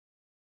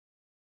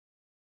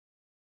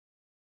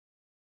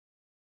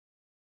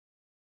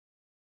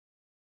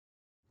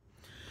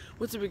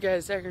What's up, you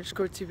guys?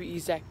 Zach_TVE,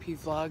 Zach P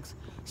Vlogs.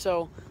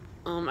 So,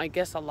 I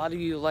guess a lot of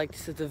you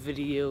liked the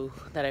video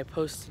that I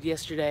posted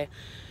yesterday,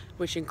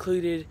 which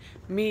included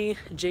me,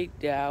 Jake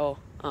Dow,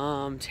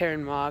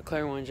 Taryn Ma,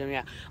 Claire Winjum,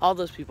 yeah, all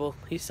those people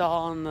you saw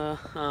on the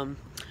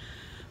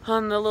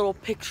little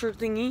picture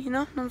thingy, you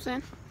know what I'm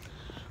saying?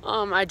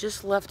 I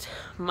just left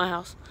my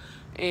house,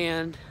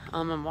 and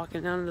I'm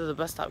walking down to the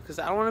bus stop because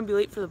I don't want to be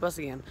late for the bus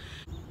again.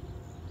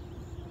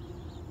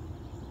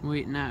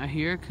 Waiting out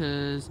here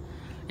because,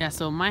 yeah,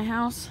 so my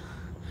house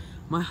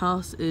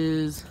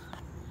is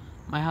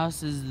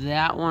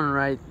that one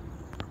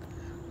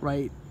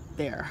right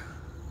there,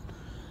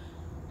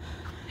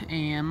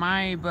 and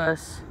my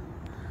bus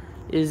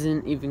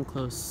isn't even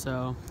close,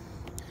 so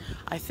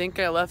I think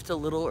I left a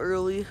little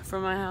early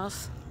from my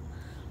house.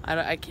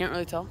 I can't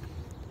really tell.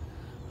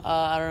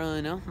 I don't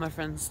really know. My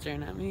friend's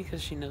staring at me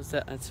because she knows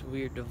that it's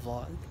weird to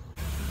vlog.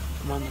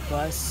 I'm on the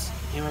bus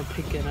and we're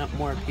picking up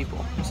more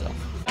people, so.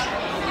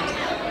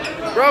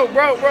 Bro,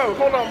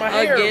 hold on, my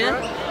hair, again?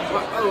 Bro.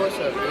 Oh, what's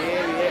up? Yeah.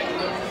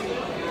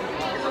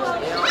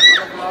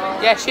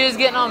 Yeah, she was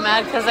getting all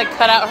mad because I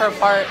cut out her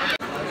part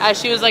as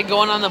she was like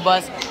going on the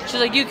bus. She's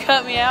like, "You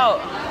cut me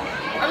out."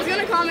 I was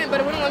gonna comment,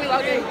 but it wouldn't let me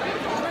log in.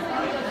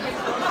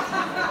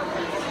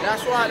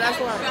 That's why.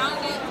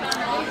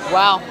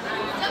 Wow.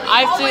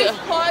 I have Always to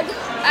plug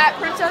at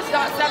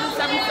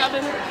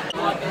princess.777.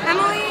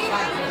 Emily,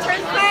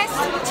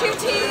 Turnquist, 2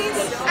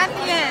 T's at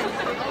the end.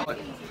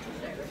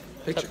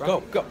 Picture,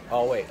 go.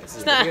 Oh wait, this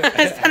is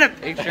it's not a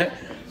picture.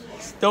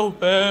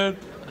 Stupid.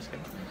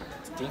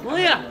 Well,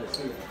 yeah.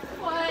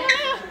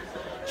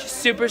 She's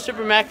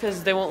super mad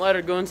because they won't let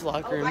her go into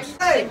locker rooms.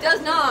 It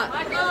does not.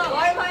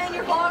 Why am I in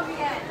your vlog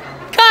again?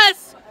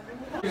 Cuss!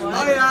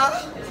 Oh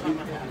yeah.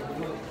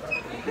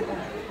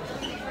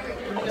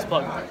 It's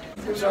plugged.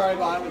 Sorry,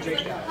 but I'm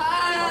Jake.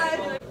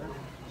 Hi.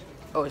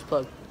 Always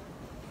plugged.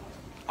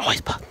 Always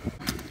plugged.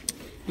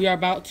 We are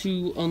about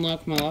to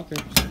unlock my locker.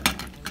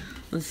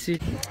 Let's see.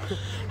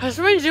 I was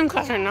in gym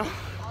class right now.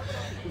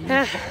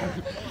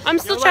 I'm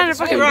still trying to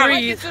fucking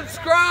breathe.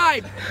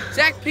 Subscribe.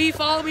 Zach P.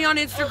 Follow me on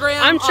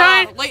Instagram. I'm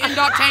trying.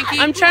 Layton.tanky.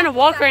 I'm trying to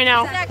walk right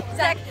now.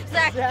 Zach.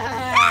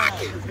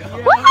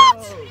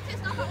 What?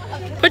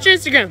 Put your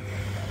Instagram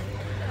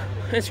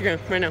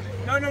right now.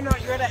 No, you're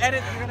gonna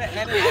edit.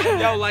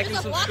 Yo, like and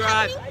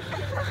subscribe.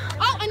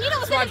 Oh, and you know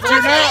what's in the Do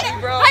not,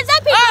 bro. Hi,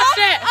 Zach P.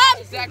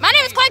 Oh, shit. My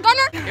name is Clay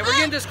Garner. Yeah, we're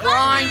getting this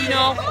grind, you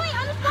know.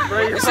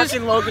 Bro, you're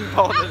fucking Logan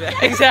Paul today.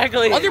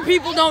 Exactly. Other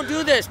people don't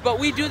do this, but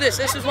we do this.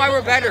 This is why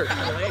we're better.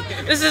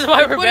 This is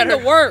why we're Put in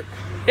better. the work.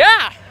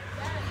 Yeah.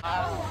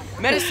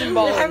 Medicine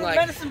ball. I haven't Like,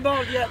 medicine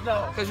ball yet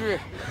though. because we're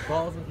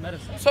balls with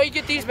medicine. So you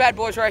get these bad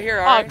boys right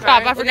here. All Oh right?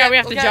 crap! I Look forgot at- we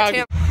have to look at jog.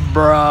 Tim.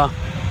 Bruh.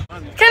 Can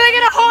I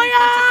get a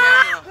Hoya?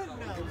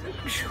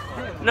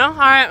 No. All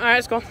right.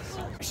 Let's go. You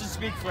should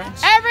speak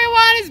French.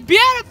 Everyone is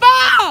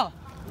beautiful.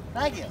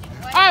 Thank you.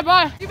 All right,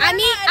 bye. I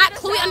need at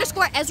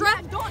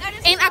Chloe_Ezra.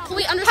 Aim at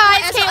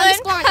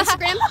Chloe_Ezra on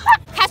Instagram.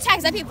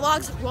 Hashtag Zach P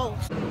Vlogs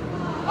rolls.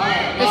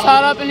 It's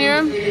hot up in here.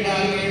 I'm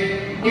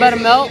about to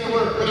melt.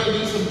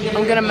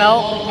 I'm gonna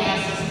melt.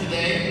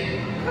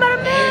 I'm about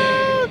to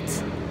melt.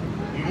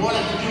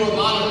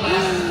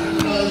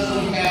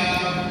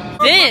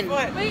 Thin.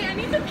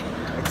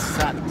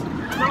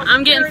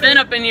 I'm getting thin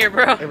up in here,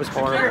 bro. It was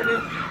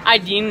horrible. I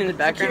Dean in the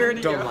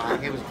background. Don't lie.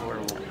 It was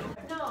horrible.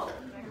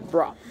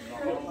 Bro.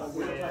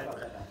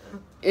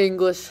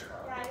 English,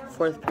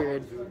 4th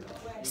period.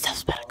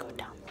 Stuff's about to go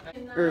down.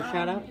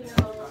 Shout out.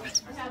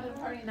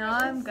 No,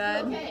 I'm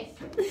good.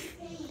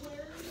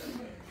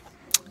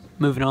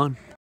 Moving on.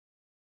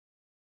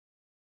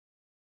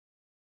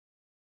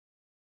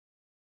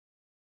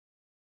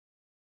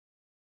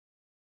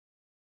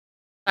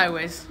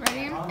 Sideways.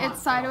 Ready?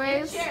 It's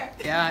sideways.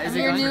 Yeah, is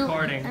it I'm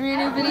your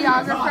new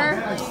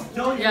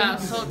videographer. Yeah,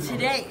 so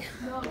today,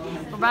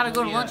 we're about to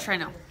go to lunch right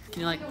now. Can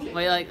you like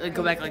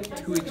go back like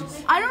 2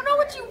 inches? I don't know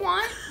what you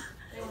want.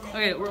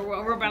 Okay,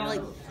 we're about to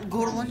like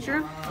go to lunch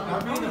here.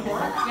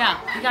 Yeah,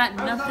 we got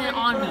nothing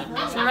on me,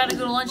 so we're about to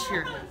go to lunch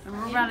here, and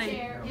we're about to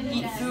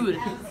eat food.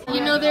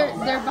 You know they're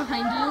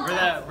behind you.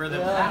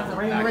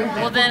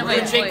 Well then,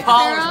 wait, Jake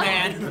Paul's Sarah?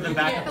 man.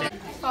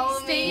 Follow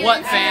me.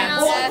 What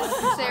fans?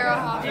 Yes, Sarah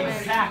Hoffman.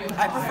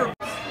 I prefer.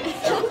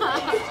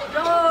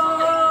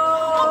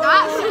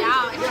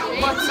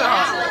 What's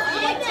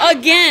up?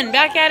 Again,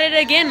 back at it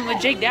again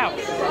with Jake Dow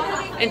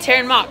and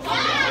Taryn Mock.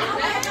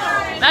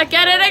 Back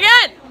at it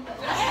again.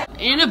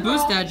 Anna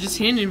Boostad just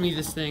handed me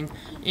this thing,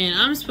 and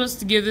I'm supposed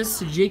to give this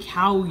to Jake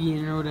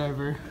Haugen or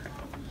whatever,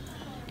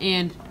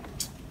 and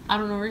I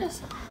don't know where it is.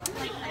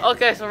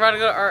 Okay, so we're about to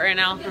go to art right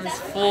now. I'm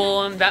just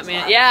full and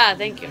Batman. Yeah,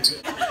 thank you.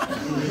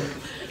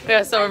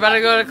 Yeah, so we're about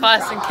to go to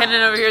class, and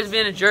Kenan over here is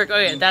being a jerk. Oh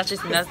yeah, that's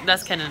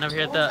that's Kenan over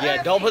here at the.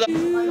 Yeah, don't put that.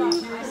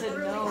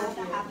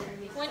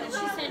 When did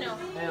she say no?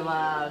 Hey,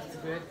 it's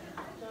good.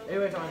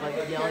 Every time I was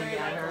like yelling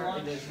at her,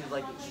 and then she's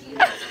like.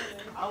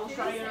 I was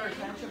trying to get her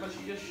attention, but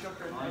she just shook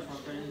her head.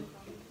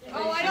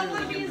 Oh, I don't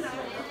want to be in that.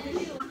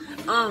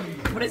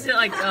 What is it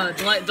like?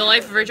 The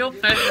life of Rachel?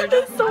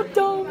 That's so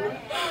dumb.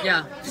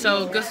 Yeah,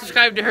 so go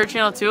subscribe to her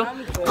channel too.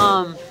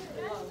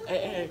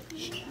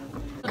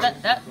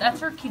 That's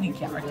her kitty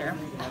cat right there.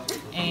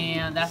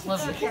 And that's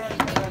Lovely.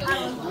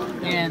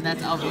 And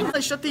that's Alvin.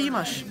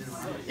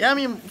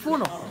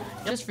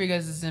 Just for you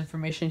guys this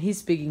information, he's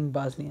speaking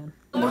Bosnian.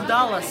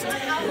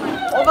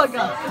 Oh my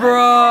god.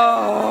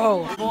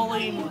 Bro!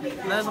 Volim,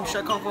 ne znam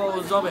šta kako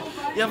ovo zove.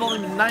 Ja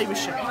volim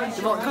najviše.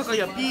 Kako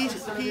ja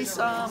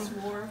pisam,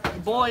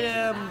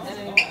 bojem,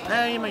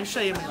 ne ima još.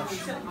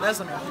 Ne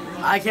znam ja.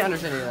 I can't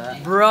understand any of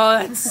that. Bro,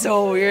 that's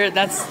so weird.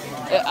 That's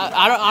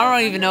I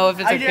don't even know if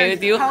it's okay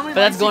with you, but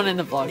that's going in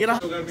the vlog.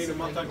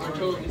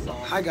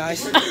 Hi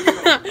guys.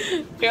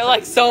 You're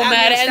like so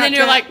mad, and then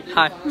you're like,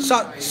 hi.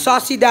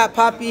 Saucy that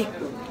Poppy,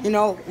 you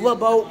know, Lil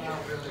Boat,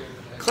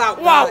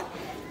 Clout God,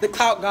 the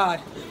Clout God.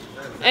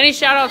 Any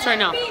shout outs right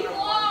now?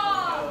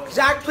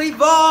 Zach, please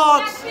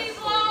vlogs.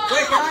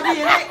 Wait, can I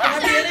be in it? Can I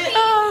be in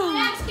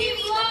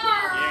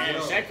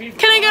it?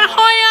 Can I get a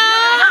Hoya?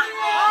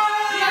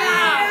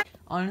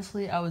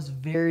 Honestly, I was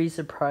very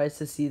surprised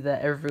to see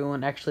that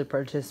everyone actually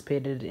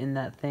participated in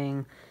that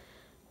thing.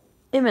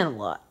 It meant a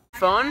lot.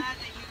 Phone?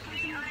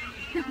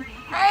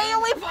 Hey,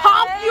 we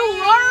pop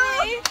you,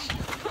 right?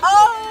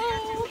 Oh!